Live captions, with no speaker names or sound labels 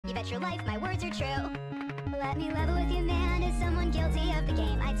bet your life my words are true. Let me level with you, man, as someone guilty of the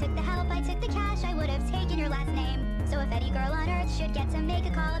game. I took the help, I took the cash, I would have taken your last name. So if any girl on earth should get to make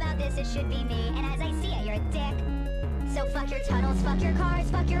a call about this, it should be me. And as I see it, you're a dick. So fuck your tunnels, fuck your cars,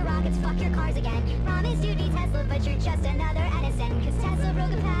 fuck your rockets, fuck your cars again. You promised you'd be Tesla, but you're just another Edison. Cause Tesla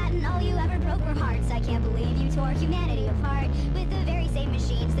broke a patent, all you ever broke were hearts. I can't believe you tore humanity apart with the very same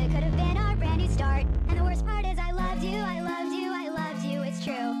machine